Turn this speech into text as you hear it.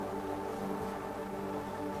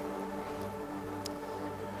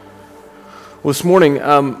Well, this morning,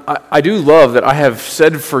 I do love that I have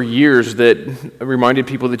said for years that I reminded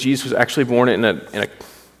people that Jesus was actually born in a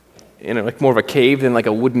like more of a cave than like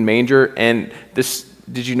a wooden manger. And this,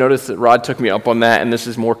 did you notice that Rod took me up on that? And this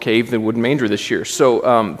is more cave than wooden manger this year.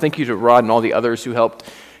 So thank you to Rod and all the others who helped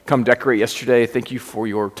come decorate yesterday. Thank you for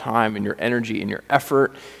your time and your energy and your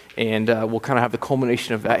effort. And we'll kind of have the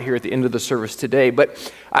culmination of that here at the end of the service today.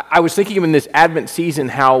 But I was thinking in this Advent season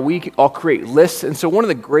how we all create lists. And so one of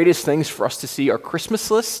the greatest things for us to see are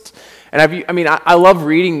Christmas lists. And I love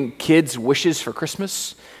reading kids' wishes for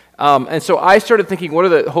Christmas. And so I started thinking, what are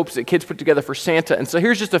the hopes that kids put together for Santa? And so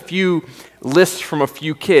here's just a few lists from a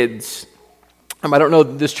few kids. I don't know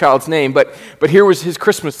this child's name, but here was his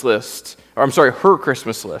Christmas list. Or I'm sorry, her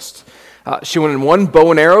Christmas list. She wanted 1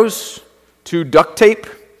 bow and arrows, 2 duct tape,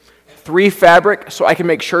 3 fabric so I can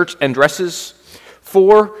make shirts and dresses,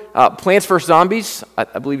 4 Plants vs. Zombies,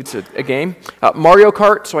 I believe it's a game, Mario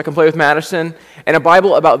Kart so I can play with Madison, and a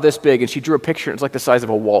Bible about this big, and she drew a picture, it's like the size of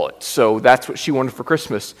a wallet, so that's what she wanted for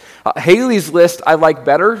Christmas. Haley's list I like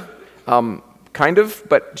better, kind of,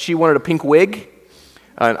 but she wanted a pink wig,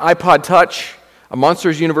 an iPod Touch, a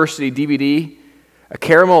Monsters University DVD, a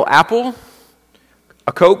caramel apple,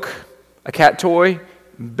 a Coke, a cat toy,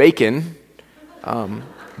 bacon,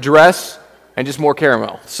 dress, and just more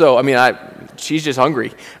caramel. So, she's just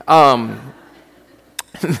hungry. I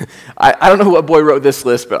don't know what boy wrote this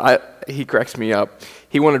list, but he cracks me up.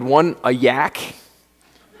 He wanted 1, a yak,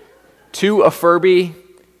 2, a Furby,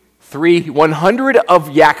 3, 100 of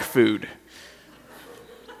yak food,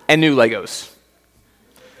 and new Legos.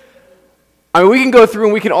 We can go through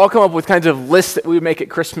and we can all come up with kinds of lists that we would make at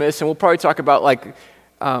Christmas, and we'll probably talk about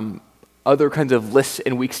other kinds of lists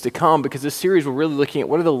in weeks to come, because this series we're really looking at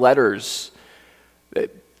what are the letters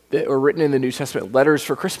that were written in the New Testament, letters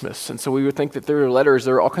for Christmas. And so we would think that there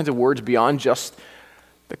are all kinds of words beyond just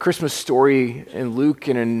the Christmas story in Luke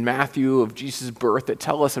and in Matthew of Jesus' birth that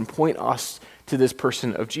tell us and point us to this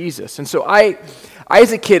person of Jesus. And so I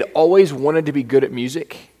as a kid always wanted to be good at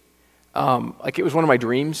music. It was one of my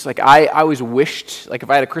dreams. I always wished, if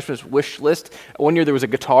I had a Christmas wish list, one year there was a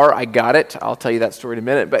guitar, I got it. I'll tell you that story in a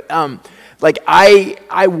minute. But,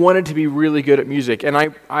 I wanted to be really good at music.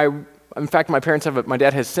 And in fact, my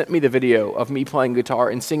dad has sent me the video of me playing guitar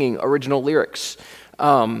and singing original lyrics.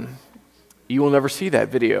 You will never see that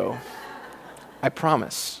video. I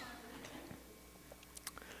promise.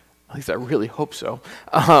 At least I really hope so.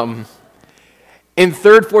 In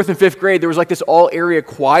 3rd, 4th, and 5th grade, there was this all-area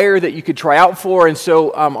choir that you could try out for, and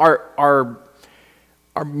so our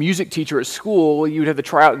music teacher at school, you would have to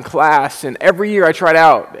try out in class, and every year I tried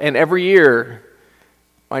out, and every year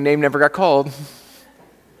my name never got called.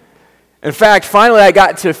 In fact, finally I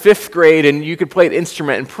got to 5th grade, and you could play an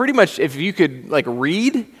instrument, and pretty much if you could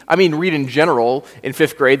read in general in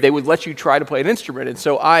 5th grade, they would let you try to play an instrument, and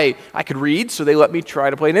so I could read, so they let me try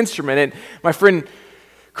to play an instrument, and my friend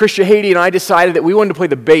Chris Shahady and I decided that we wanted to play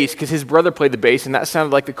the bass because his brother played the bass, and that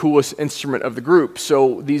sounded like the coolest instrument of the group.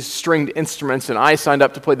 So these stringed instruments, and I signed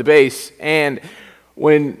up to play the bass. And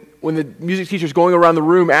when the music teacher's going around the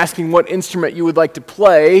room asking what instrument you would like to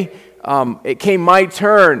play, it came my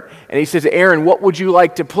turn, and he says, "Aaron, what would you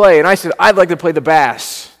like to play?" And I said, "I'd like to play the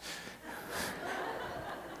bass."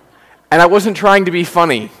 And I wasn't trying to be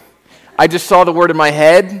funny. I just saw the word in my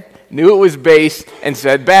head, knew it was bass, and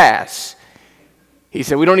said bass. He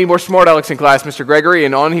said, "We don't need more smart Alex in class, Mr. Gregory,"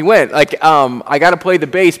 and on he went. I got to play the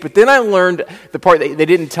bass, but then I learned the part that they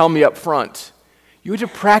didn't tell me up front. You had to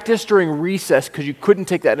practice during recess because you couldn't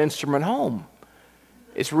take that instrument home.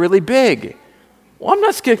 It's really big. Well, I'm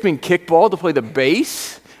not skipping kickball to play the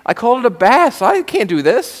bass. I called it a bass. I can't do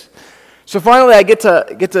this. So finally, I get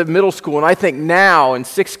to middle school, and I think now in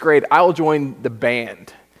 6th grade, I'll join the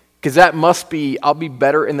band because I'll be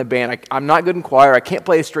better in the band. I'm not good in choir. I can't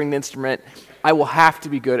play a stringed instrument. I will have to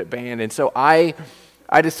be good at band. And so I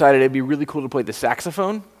decided it'd be really cool to play the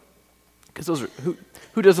saxophone, because those are,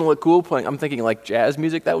 who doesn't look cool playing? I'm thinking jazz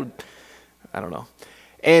music, that would, I don't know.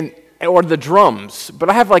 Or the drums, but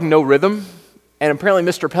I have no rhythm, and apparently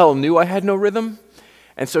Mr. Pell knew I had no rhythm,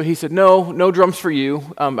 and so he said, no drums for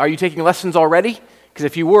you. Are you taking lessons already? Because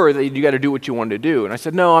if you were, you got to do what you wanted to do. And I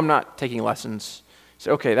said, no, I'm not taking lessons. He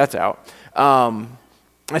said, okay, that's out.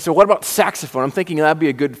 I said, what about saxophone? I'm thinking that'd be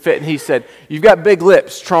a good fit. And he said, you've got big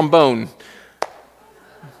lips, trombone.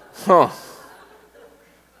 Huh.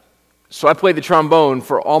 So I played the trombone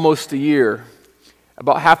for almost a year.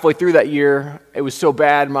 About halfway through that year, it was so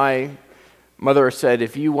bad, my mother said,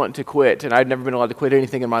 if you want to quit, and I'd never been allowed to quit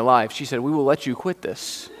anything in my life, she said, we will let you quit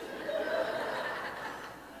this.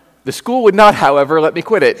 The school would not, however, let me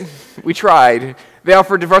quit it. We tried. They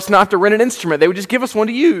offered for us not to rent an instrument. They would just give us one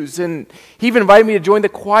to use. And he even invited me to join the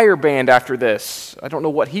choir band after this. I don't know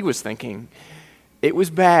what he was thinking. It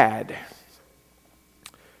was bad.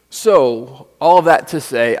 So, all of that to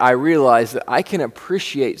say, I realized that I can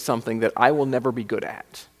appreciate something that I will never be good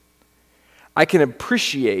at. I can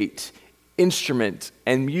appreciate instrument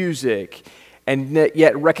and music and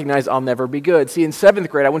yet recognize I'll never be good. See, in 7th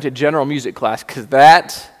grade, I went to general music class because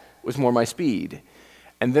that was more my speed.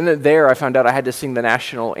 And then there, I found out I had to sing the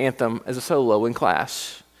national anthem as a solo in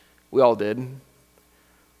class. We all did.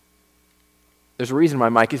 There's a reason my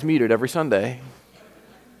mic is muted every Sunday.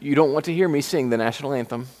 You don't want to hear me sing the national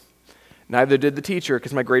anthem. Neither did the teacher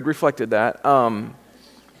because my grade reflected that.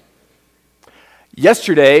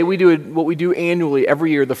 Yesterday, we do what we do annually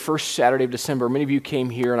every year, the first Saturday of December. Many of you came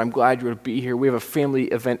here, and I'm glad you would be here. We have a family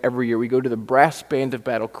event every year. We go to the Brass Band of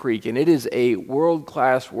Battle Creek, and it is a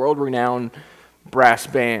world-class, world-renowned brass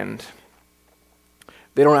band.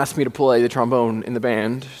 They don't ask me to play the trombone in the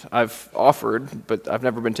band. I've offered, but I've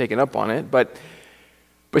never been taken up on it. But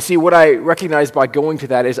see, what I recognize by going to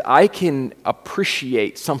that is I can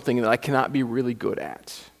appreciate something that I cannot be really good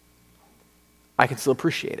at. I can still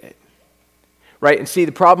appreciate it. Right? And see,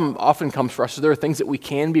 the problem often comes for us is there are things that we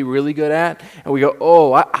can be really good at, and we go,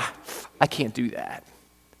 oh, I can't do that.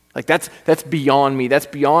 Like, that's beyond me. That's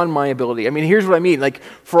beyond my ability. I mean, here's what I mean. Like,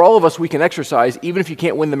 for all of us, we can exercise, even if you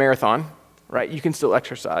can't win the marathon, right? You can still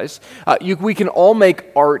exercise. We can all make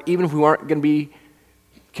art, even if we aren't going to be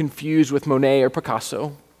confused with Monet or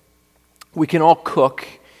Picasso. We can all cook,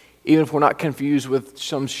 even if we're not confused with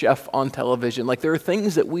some chef on television. Like, there are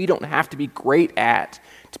things that we don't have to be great at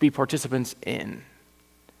to be participants in.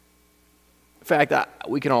 In fact,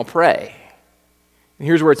 we can all pray. And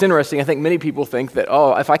here's where it's interesting. I think many people think that,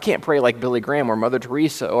 oh, if I can't pray like Billy Graham or Mother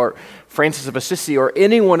Teresa or Francis of Assisi or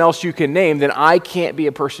anyone else you can name, then I can't be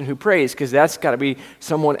a person who prays because that's got to be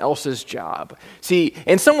someone else's job. See,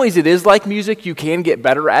 in some ways it is like music. You can get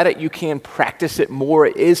better at it. You can practice it more.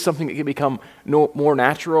 It is something that can become more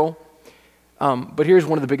natural. But here's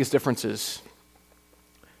one of the biggest differences.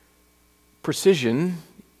 Precision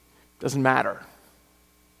doesn't matter.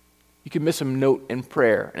 You can miss a note in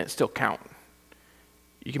prayer and it still count.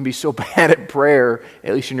 You can be so bad at prayer,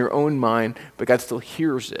 at least in your own mind, but God still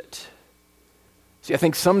hears it. See, I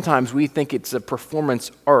think sometimes we think it's a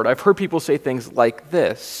performance art. I've heard people say things like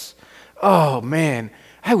this. Oh man,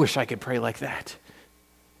 I wish I could pray like that.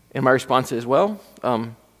 And my response is, well,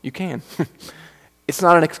 you can. It's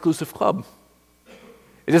not an exclusive club.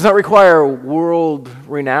 It does not require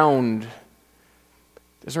world-renowned.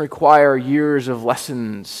 It doesn't require years of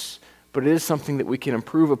lessons, but it is something that we can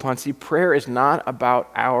improve upon. See, prayer is not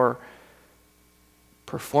about our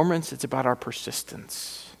performance, it's about our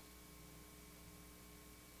persistence.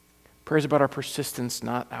 Prayer is about our persistence,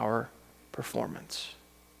 not our performance.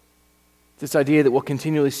 This idea that we'll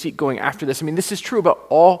continually seek going after this. I mean, this is true about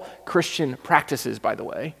all Christian practices, by the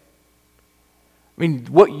way. I mean,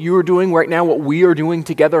 what you're doing right now, what we are doing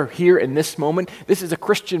together here in this moment, this is a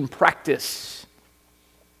Christian practice.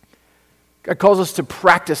 God calls us to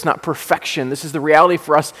practice, not perfection. This is the reality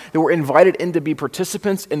for us that we're invited in to be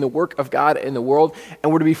participants in the work of God in the world,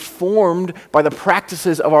 and we're to be formed by the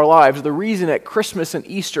practices of our lives. The reason at Christmas and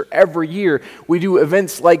Easter every year we do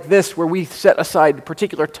events like this where we set aside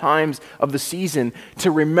particular times of the season to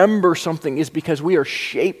remember something is because we are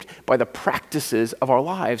shaped by the practices of our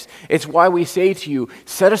lives. It's why we say to you,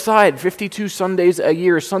 set aside 52 Sundays a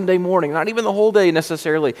year, Sunday morning, not even the whole day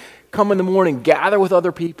necessarily. Come in the morning, gather with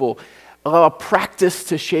other people. Allow a practice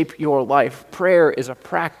to shape your life. Prayer is a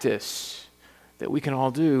practice that we can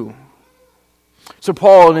all do. So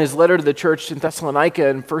Paul, in his letter to the church in Thessalonica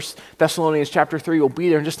in 1 Thessalonians chapter 3, will be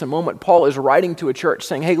there in just a moment. Paul is writing to a church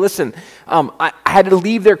saying, hey, listen, I had to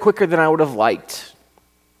leave there quicker than I would have liked.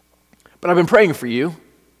 But I've been praying for you.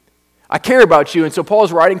 I care about you. And so Paul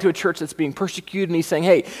is writing to a church that's being persecuted, and he's saying,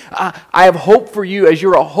 hey, I have hope for you as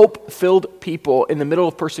you're a hope-filled people in the middle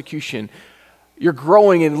of persecution. You're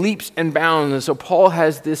growing in leaps and bounds. And so Paul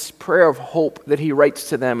has this prayer of hope that he writes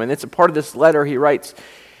to them. And it's a part of this letter he writes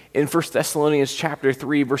in 1 Thessalonians chapter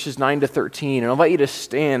 3, verses 9 to 13. And I'll invite you to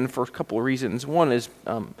stand for a couple of reasons. One is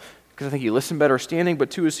because I think you listen better standing, but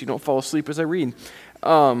two is so you don't fall asleep as I read.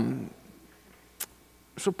 So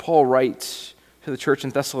Paul writes to the church in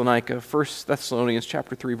Thessalonica, 1 Thessalonians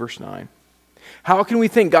chapter 3, verse 9. How can we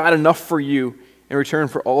thank God enough for you in return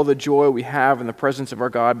for all the joy we have in the presence of our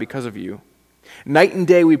God because of you? Night and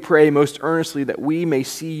day we pray most earnestly that we may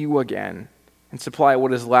see you again and supply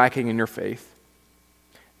what is lacking in your faith.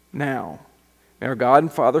 Now, may our God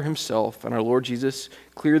and Father himself and our Lord Jesus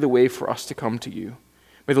clear the way for us to come to you.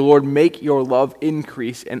 May the Lord make your love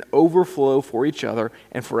increase and overflow for each other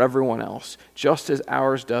and for everyone else, just as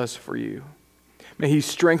ours does for you. May he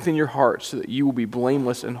strengthen your hearts so that you will be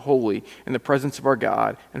blameless and holy in the presence of our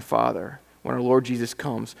God and Father when our Lord Jesus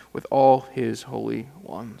comes with all his holy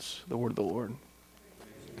ones. The word of the Lord.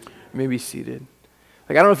 You may be seated.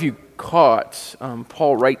 I don't know if you caught,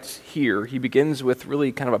 Paul writes here, he begins with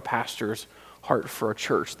really kind of a pastor's heart for a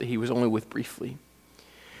church that he was only with briefly.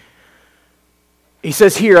 He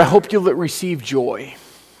says here, I hope you'll receive joy.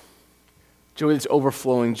 Joy that's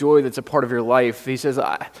overflowing, joy that's a part of your life. He says,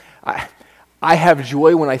 I have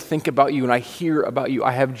joy when I think about you and I hear about you.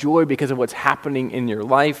 I have joy because of what's happening in your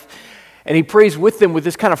life. And he prays with them with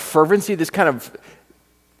this kind of fervency, this kind of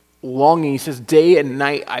longing. He says, day and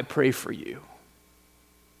night I pray for you.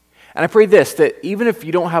 And I pray this, that even if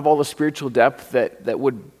you don't have all the spiritual depth that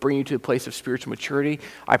would bring you to a place of spiritual maturity,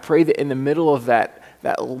 I pray that in the middle of that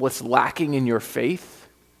what's lacking in your faith,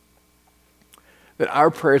 that our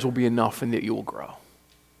prayers will be enough and that you will grow.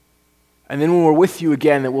 And then when we're with you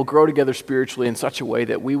again, that we'll grow together spiritually in such a way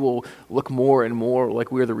that we will look more and more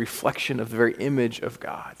like we are the reflection of the very image of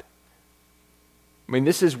God. I mean,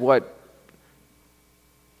 this is what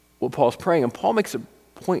Paul's praying. And Paul makes a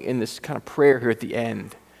point in this kind of prayer here at the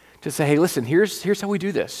end to say, hey, listen, here's how we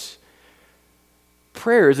do this.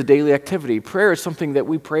 Prayer is a daily activity. Prayer is something that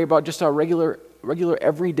we pray about, just our regular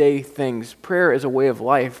everyday things. Prayer is a way of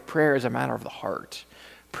life. Prayer is a matter of the heart.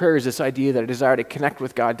 Prayer is this idea that I desire to connect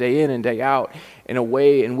with God day in and day out in a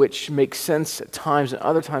way in which makes sense at times and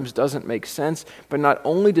other times doesn't make sense. But not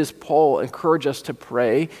only does Paul encourage us to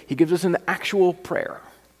pray, he gives us an actual prayer.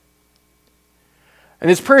 And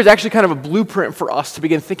this prayer is actually kind of a blueprint for us to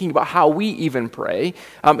begin thinking about how we even pray.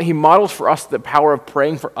 He models for us the power of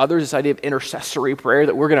praying for others, this idea of intercessory prayer,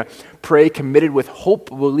 that we're going to pray committed with hope,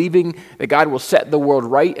 believing that God will set the world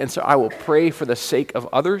right, and so I will pray for the sake of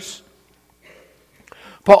others.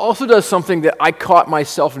 Paul also does something that I caught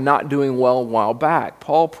myself not doing well a while back.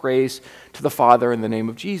 Paul prays to the Father in the name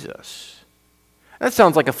of Jesus. That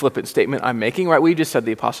sounds like a flippant statement I'm making, right? We just said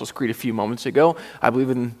the Apostles' Creed a few moments ago. I believe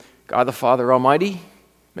in God the Father Almighty,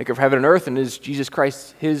 maker of heaven and earth, and is Jesus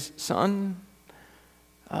Christ his Son.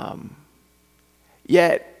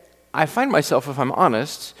 Yet, I find myself, if I'm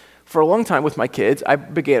honest, for a long time with my kids, I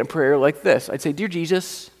began a prayer like this. I'd say, Dear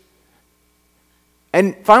Jesus.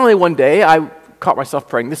 And finally one day, I caught myself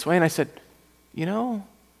praying this way, and I said,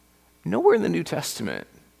 nowhere in the New Testament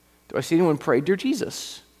do I see anyone pray, Dear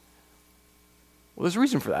Jesus. Well, there's a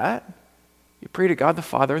reason for that. You pray to God the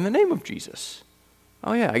Father in the name of Jesus.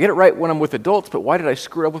 Oh yeah, I get it right when I'm with adults, but why did I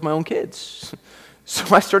screw up with my own kids?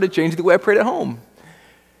 So I started changing the way I prayed at home.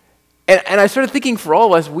 And I started thinking for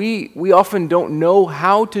all of us, we often don't know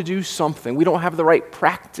how to do something. We don't have the right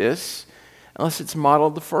practice unless it's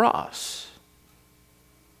modeled for us.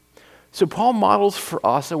 So Paul models for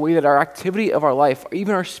us a way that our activity of our life, or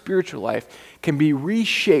even our spiritual life, can be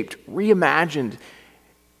reshaped, reimagined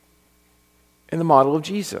in the model of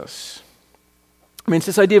Jesus. I mean, it's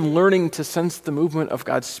this idea of learning to sense the movement of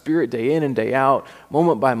God's Spirit day in and day out,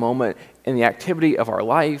 moment by moment, in the activity of our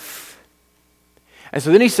life. And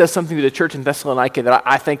so then he says something to the church in Thessalonica that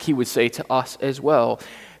I think he would say to us as well,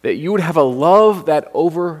 that you would have a love that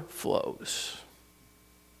overflows.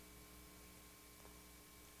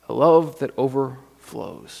 A love that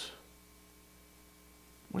overflows.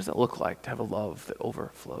 What does that look like, to have a love that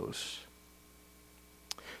overflows?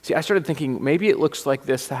 See, I started thinking maybe it looks like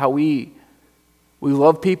this, how we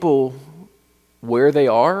love people where they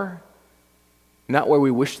are, not where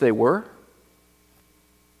we wish they were.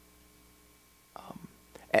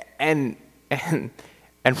 And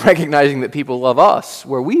recognizing that people love us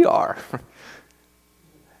where we are,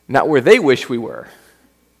 not where they wish we were.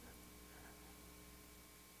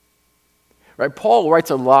 Right? Paul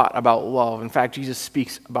writes a lot about love. In fact, Jesus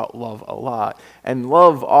speaks about love a lot. And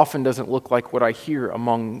love often doesn't look like what I hear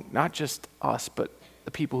among not just us, but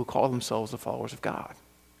the people who call themselves the followers of God.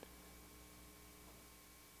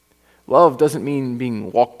 Love doesn't mean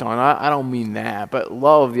being walked on. I don't mean that. But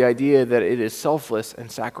love, the idea that it is selfless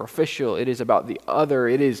and sacrificial. It is about the other.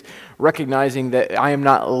 It is recognizing that I am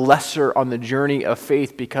not lesser on the journey of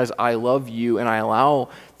faith because I love you and I allow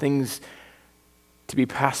things to be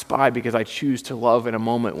passed by because I choose to love in a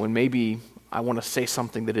moment when maybe I want to say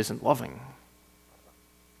something that isn't loving.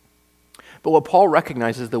 But what Paul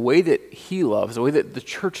recognizes, the way that he loves, the way that the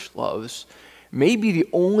church loves, may be the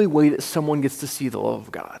only way that someone gets to see the love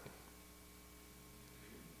of God.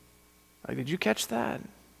 Like, did you catch that?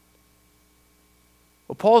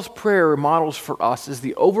 What Paul's prayer models for us is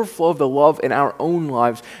the overflow of the love in our own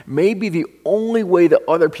lives may be the only way that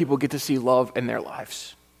other people get to see love in their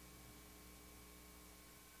lives.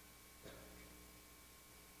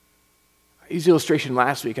 used the illustration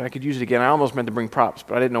last week, and I could use it again. I almost meant to bring props,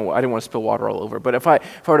 but I didn't want to spill water all over. But if I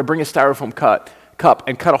were to bring a styrofoam cup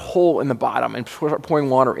and cut a hole in the bottom and start pouring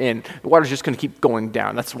water in, the water's just going to keep going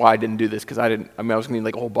down. That's why I didn't do this, because I was going to need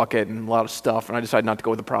like a whole bucket and a lot of stuff, and I decided not to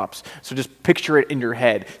go with the props. So just picture it in your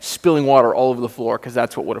head, spilling water all over the floor, because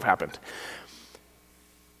that's what would have happened.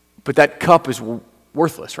 But that cup is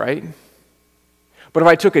worthless, right? But if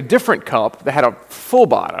I took a different cup that had a full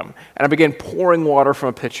bottom and I began pouring water from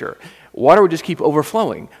a pitcher, water would just keep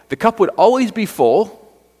overflowing. The cup would always be full,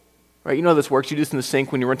 right? You know how this works. You do this in the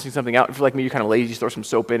sink when you're rinsing something out. If you're like me, you're kind of lazy, you throw some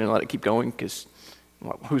soap in and let it keep going because,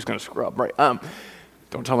 well, who's going to scrub, right?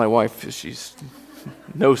 Don't tell my wife. She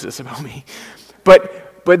knows this about me.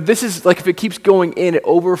 But this is like if it keeps going in, it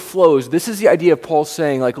overflows. This is the idea of Paul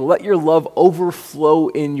saying, like, let your love overflow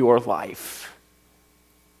in your life.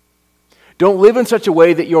 Don't live in such a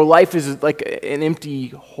way that your life is like an empty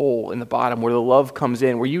hole in the bottom where the love comes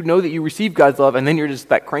in, where you know that you receive God's love and then you're just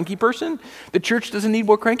that cranky person. The church doesn't need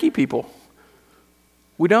more cranky people.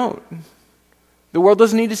 We don't. The world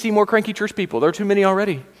doesn't need to see more cranky church people. There are too many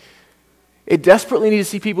already. It desperately needs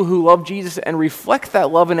to see people who love Jesus and reflect that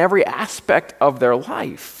love in every aspect of their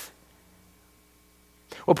life.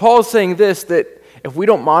 Well, Paul is saying this, that if we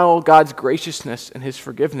don't model God's graciousness and his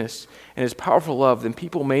forgiveness and his powerful love, then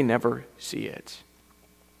people may never see it.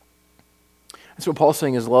 That's what Paul's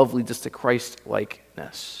saying is love leads us to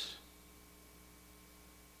Christ-likeness.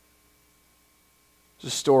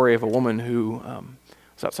 There's a story of a woman who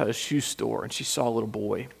was outside a shoe store and she saw a little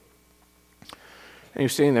boy. And he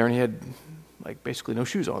was standing there and he had like basically no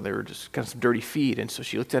shoes on. They were just kind of some dirty feet. And so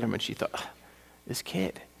she looked at him and she thought, this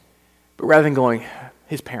kid. But rather than going,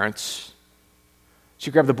 his parents, she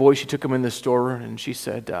grabbed the boy, she took him in the store, and she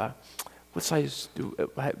said, what size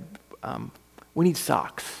we need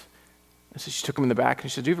socks. And so she took him in the back, and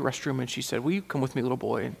she said, do you have a restroom? And she said, will you come with me, little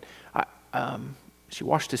boy? And she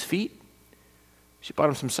washed his feet, she bought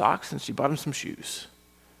him some socks, and she bought him some shoes.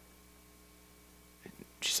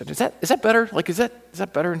 She said, is that better? Like, is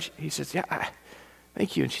that better? And he says, yeah,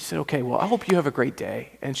 thank you. And she said, okay, well, I hope you have a great day.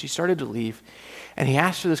 And she started to leave, and he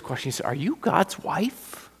asked her this question. He said, are you God's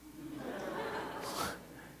wife?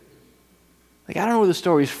 Like, I don't know where the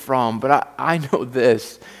story's from, but I know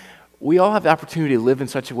this. We all have the opportunity to live in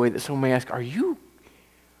such a way that someone may ask, are you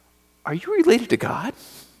related to God?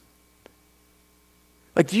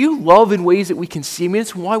 Like, do you love in ways that we can see? I mean,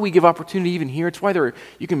 it's why we give opportunity even here. It's why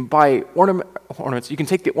you can buy ornaments. You can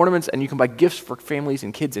take the ornaments and you can buy gifts for families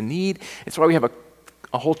and kids in need. It's why we have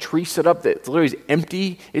a whole tree set up that's literally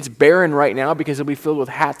empty. It's barren right now because it'll be filled with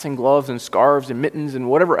hats and gloves and scarves and mittens and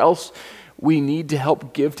whatever else we need to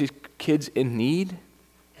help give to kids in need.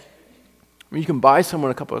 I mean, you can buy someone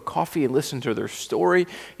a cup of coffee and listen to their story.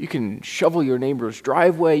 You can shovel your neighbor's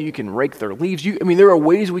driveway. You can rake their leaves. There are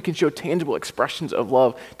ways we can show tangible expressions of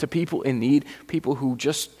love to people in need, people who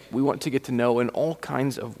we want to get to know in all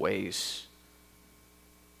kinds of ways.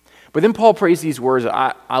 But then Paul prays these words,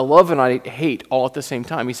 I love and I hate all at the same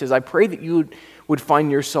time. He says, I pray that you would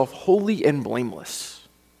find yourself holy and blameless.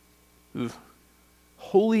 Ooh.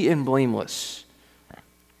 Holy and blameless.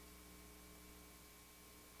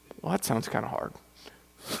 Well, that sounds kind of hard.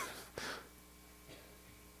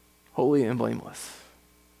 Holy and blameless.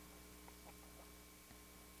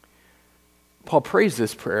 Paul prays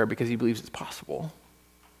this prayer because he believes it's possible.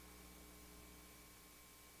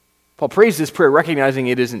 Paul prays this prayer recognizing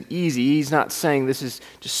it isn't easy. He's not saying this is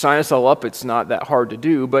just sign us all up, it's not that hard to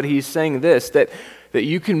do, but he's saying this, that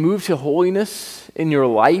you can move to holiness in your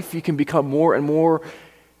life. You can become more and more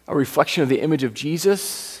a reflection of the image of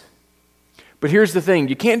Jesus. But here's the thing,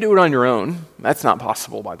 you can't do it on your own. That's not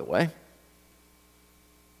possible, by the way. I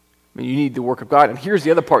mean, you need the work of God. And here's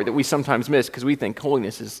the other part that we sometimes miss because we think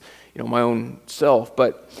holiness is, my own self.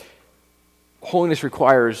 But holiness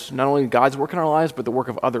requires not only God's work in our lives, but the work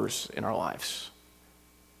of others in our lives.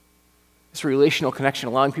 This relational connection,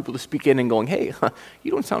 allowing people to speak in and going, hey,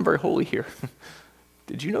 you don't sound very holy here.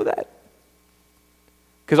 Did you know that?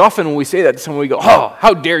 Because often when we say that to someone, we go, oh,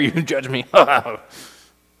 how dare you judge me? I've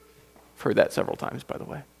heard that several times, by the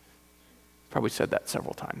way. Probably said that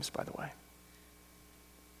several times, by the way.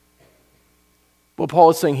 What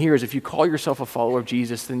Paul is saying here is if you call yourself a follower of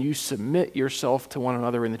Jesus, then you submit yourself to one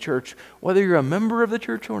another in the church, whether you're a member of the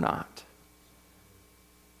church or not.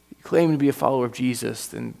 If you claim to be a follower of Jesus,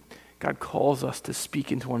 then God calls us to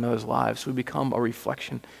speak into one another's lives so we become a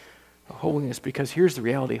reflection of holiness, because here's the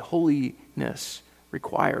reality, holiness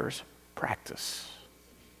requires practice.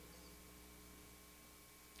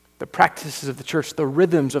 The practices of the church, the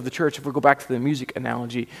rhythms of the church, if we go back to the music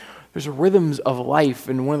analogy, there's rhythms of life,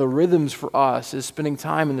 and one of the rhythms for us is spending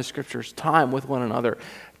time in the scriptures, time with one another,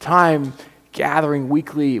 time gathering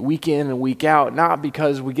weekly, week in and week out, not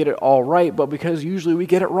because we get it all right, but because usually we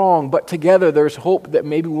get it wrong. But together there's hope that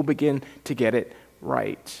maybe we'll begin to get it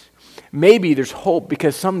right. Maybe there's hope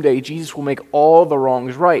because someday Jesus will make all the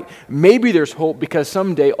wrongs right. Maybe there's hope because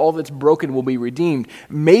someday all that's broken will be redeemed.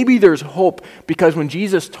 Maybe there's hope because when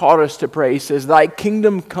Jesus taught us to pray, he says, "Thy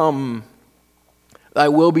kingdom come, thy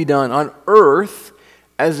will be done on earth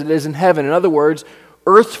as it is in heaven." In other words,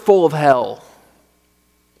 earth's full of hell.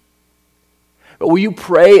 But will you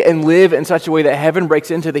pray and live in such a way that heaven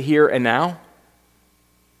breaks into the here and now?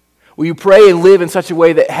 Will you pray and live in such a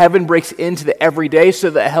way that heaven breaks into the everyday so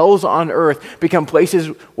that hells on earth become places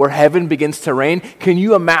where heaven begins to reign? Can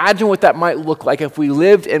you imagine what that might look like if we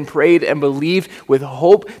lived and prayed and believed with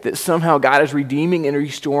hope that somehow God is redeeming and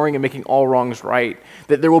restoring and making all wrongs right?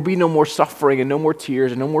 That there will be no more suffering and no more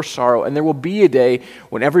tears and no more sorrow, and there will be a day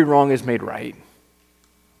when every wrong is made right.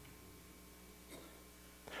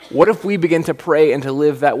 What if we begin to pray and to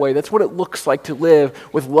live that way? That's what it looks like to live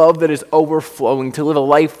with love that is overflowing, to live a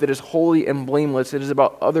life that is holy and blameless. It is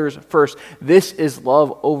about others first. This is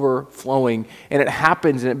love overflowing, and it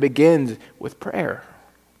happens and it begins with prayer.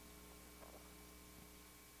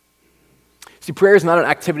 See, prayer is not an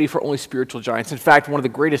activity for only spiritual giants. In fact, one of the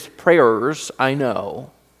greatest prayers I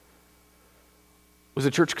know was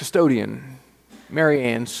a church custodian, Mary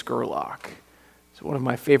Ann Scurlock. She's one of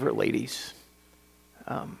my favorite ladies.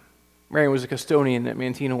 Mary Ann was a custodian at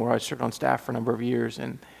Mantino where I served on staff for a number of years.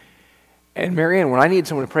 And Mary Ann, when I needed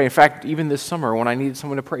someone to pray, in fact, even this summer when I needed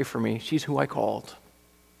someone to pray for me, she's who I called.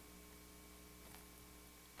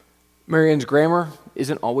 Mary Ann's grammar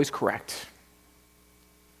isn't always correct,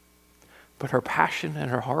 but her passion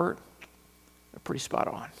and her heart are pretty spot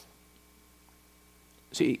on.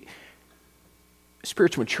 See,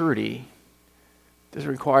 spiritual maturity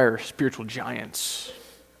doesn't require spiritual giants.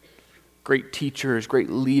 Great teachers,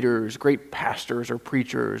 great leaders, great pastors or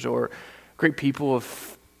preachers or great people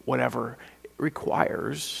of whatever. It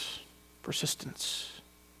requires persistence,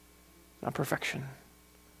 not perfection.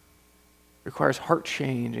 It requires heart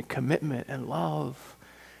change and commitment and love.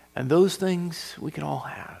 And those things we can all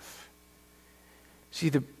have. See,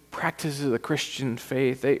 the practices of the Christian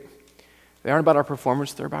faith, they aren't about our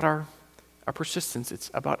performance, they're about our persistence.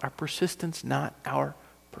 It's about our persistence, not our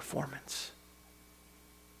performance.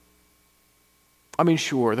 I mean,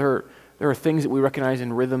 sure, there are things that we recognize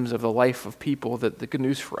in rhythms of the life of people that the good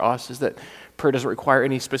news for us is that prayer doesn't require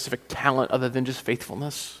any specific talent other than just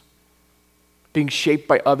faithfulness. Being shaped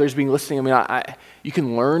by others, being listening. I mean, you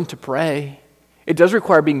can learn to pray. It does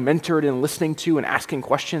require being mentored and listening to and asking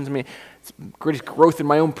questions. I mean, greatest growth in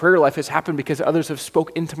my own prayer life has happened because others have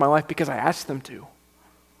spoke into my life because I asked them to.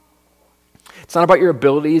 It's not about your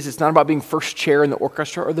abilities. It's not about being first chair in the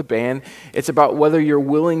orchestra or the band. It's about whether you're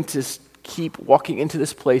willing to keep walking into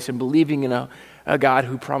this place and believing in a God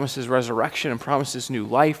who promises resurrection and promises new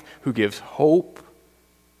life, who gives hope.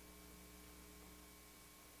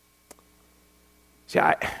 See,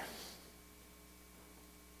 I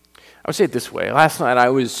would say it this way. Last night I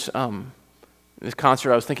was in this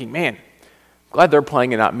concert. I was thinking, man, I'm glad they're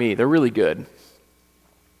playing and not me. They're really good.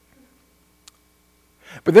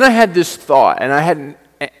 But then I had this thought, and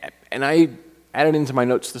I added into my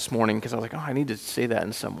notes this morning because I was like, I need to say that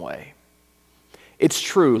in some way. It's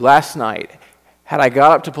true, last night, had I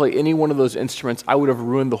got up to play any one of those instruments, I would have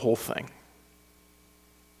ruined the whole thing.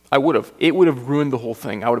 I would have. It would have ruined the whole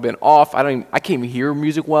thing. I would have been off. I can't even hear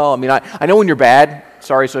music well. I mean, I know when you're bad.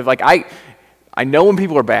 Sorry. So I know when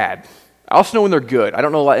people are bad. I also know when they're good. I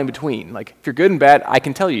don't know a lot in between. Like, if you're good and bad, I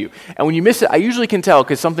can tell you. And when you miss it, I usually can tell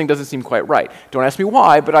because something doesn't seem quite right. Don't ask me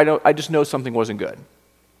why, but I just know something wasn't good.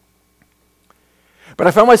 But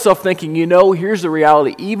I found myself thinking, here's the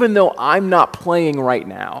reality. Even though I'm not playing right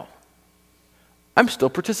now, I'm still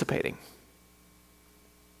participating.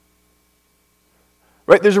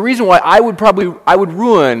 Right? There's a reason why I would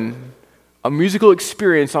ruin a musical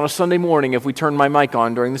experience on a Sunday morning if we turned my mic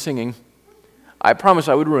on during the singing. I promise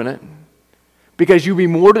I would ruin it. Because you'd be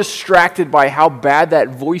more distracted by how bad that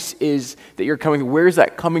voice is that you're coming. Where's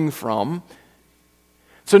that coming from?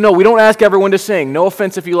 So no, we don't ask everyone to sing. No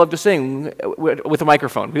offense if you love to sing with a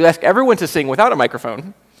microphone. We ask everyone to sing without a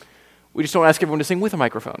microphone. We just don't ask everyone to sing with a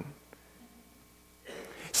microphone.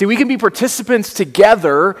 See, we can be participants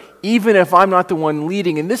together even if I'm not the one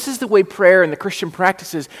leading. And this is the way prayer and the Christian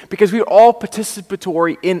practice is because we're all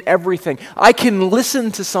participatory in everything. I can listen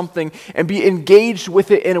to something and be engaged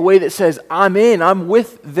with it in a way that says, I'm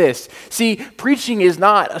with this. See, preaching is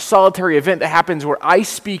not a solitary event that happens where I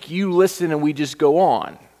speak, you listen, and we just go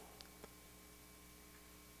on.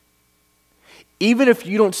 Even if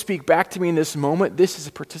you don't speak back to me in this moment, this is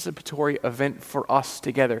a participatory event for us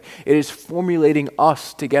together. It is formulating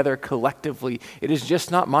us together collectively. It is just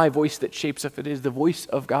not my voice that shapes us. It is the voice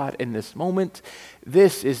of God in this moment.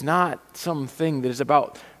 This is not something that is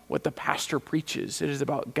about what the pastor preaches. It is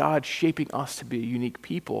about God shaping us to be a unique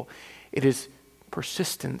people. It is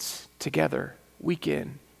persistence together, week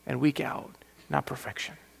in and week out, not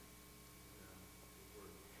perfection.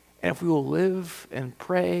 And if we will live and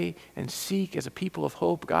pray and seek as a people of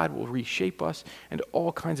hope, God will reshape us into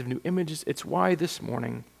all kinds of new images. It's why this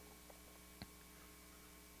morning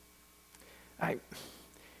I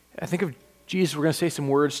think of Jesus. We're going to say some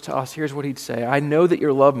words to us. Here's what he'd say. I know that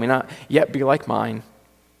your love may not yet be like mine.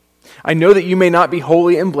 I know that you may not be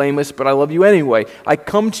holy and blameless, but I love you anyway. I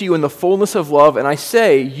come to you in the fullness of love, and I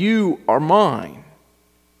say, you are mine.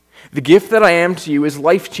 The gift that I am to you is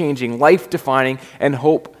life-changing, life-defining, and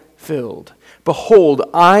hope-filled. Behold,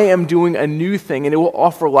 I am doing a new thing, and it will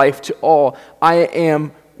offer life to all. I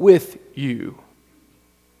am with you.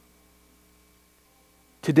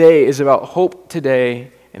 Today is about hope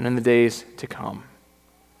today and in the days to come.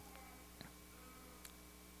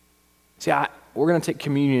 See, we're going to take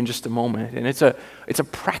communion in just a moment, and it's a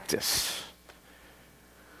practice.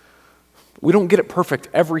 We don't get it perfect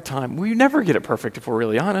every time. We never get it perfect if we're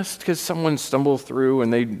really honest, because someone stumbles through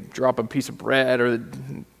and they drop a piece of bread, or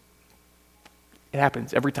it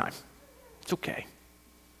happens every time. It's okay.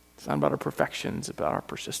 It's not about our perfection, it's about our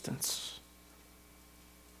persistence.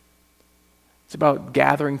 It's about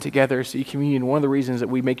gathering together. See, communion, one of the reasons that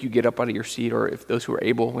we make you get up out of your seat, or if those who are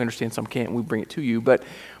able, we understand some can't, we bring it to you, but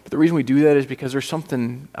the reason we do that is because there's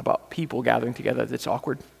something about people gathering together that's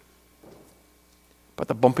awkward. About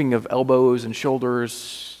the bumping of elbows and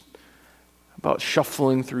shoulders, about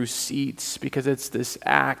shuffling through seats, because it's this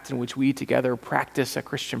act in which we together practice a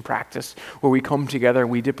Christian practice where we come together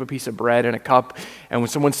and we dip a piece of bread in a cup, and when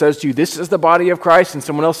someone says to you, this is the body of Christ, and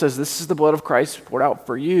someone else says, this is the blood of Christ poured out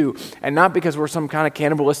for you, and not because we're some kind of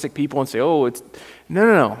cannibalistic people and say, oh, it's,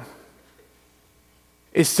 no.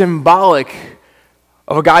 It's symbolic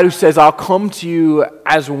of a God who says, I'll come to you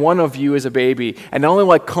as one of you as a baby. And not only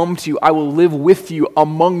will I come to you, I will live with you,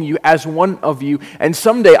 among you, as one of you. And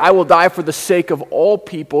someday I will die for the sake of all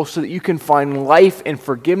people so that you can find life and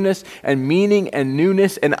forgiveness and meaning and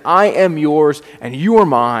newness. And I am yours and you are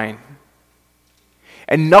mine.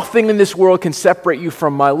 And nothing in this world can separate you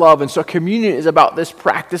from my love. And so communion is about this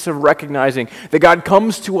practice of recognizing that God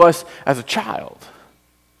comes to us as a child,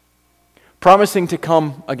 promising to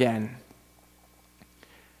come again.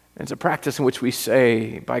 And it's a practice in which we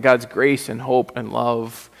say, by God's grace and hope and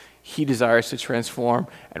love, He desires to transform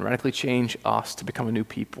and radically change us to become a new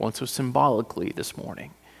people. And so symbolically this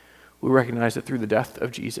morning, we recognize that through the death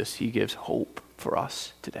of Jesus, He gives hope for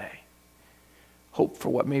us today. Hope for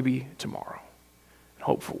what may be tomorrow. And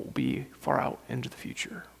hope for what will be far out into the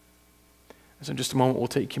future. And so in just a moment, we'll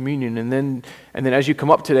take communion. And then as you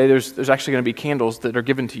come up today, there's actually going to be candles that are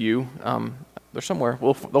given to you. They're somewhere.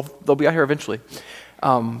 They'll be out here eventually.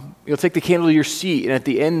 You'll take the candle to your seat, and at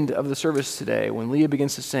the end of the service today, when Leah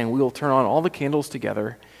begins to sing, we will turn on all the candles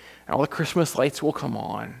together, and all the Christmas lights will come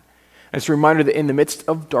on. And it's a reminder that in the midst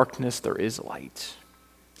of darkness, there is light.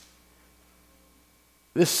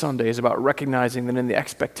 This Sunday is about recognizing that in the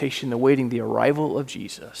expectation, awaiting the arrival of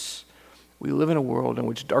Jesus, we live in a world in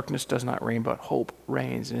which darkness does not reign, but hope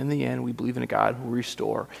reigns. And in the end, we believe in a God who will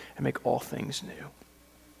restore and make all things new.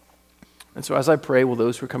 And so as I pray, will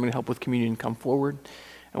those who are coming to help with communion come forward,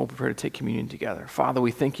 and we'll prepare to take communion together. Father, we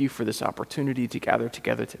thank you for this opportunity to gather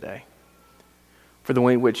together today, for the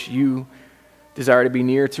way in which you desire to be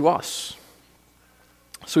near to us.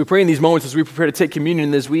 So we pray in these moments as we prepare to take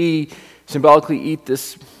communion, as we symbolically eat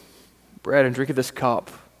this bread and drink of this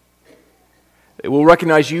cup, that we'll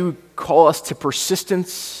recognize you call us to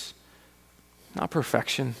persistence, not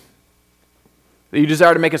perfection. That you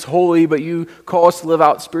desire to make us holy, but you call us to live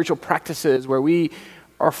out spiritual practices where we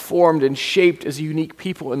are formed and shaped as unique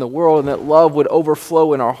people in the world, and that love would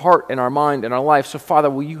overflow in our heart, in our mind, in our life. So Father,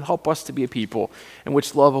 will you help us to be a people in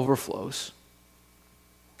which love overflows?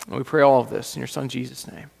 And we pray all of this in your Son Jesus'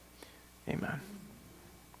 name. Amen.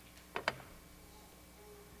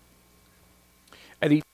 At each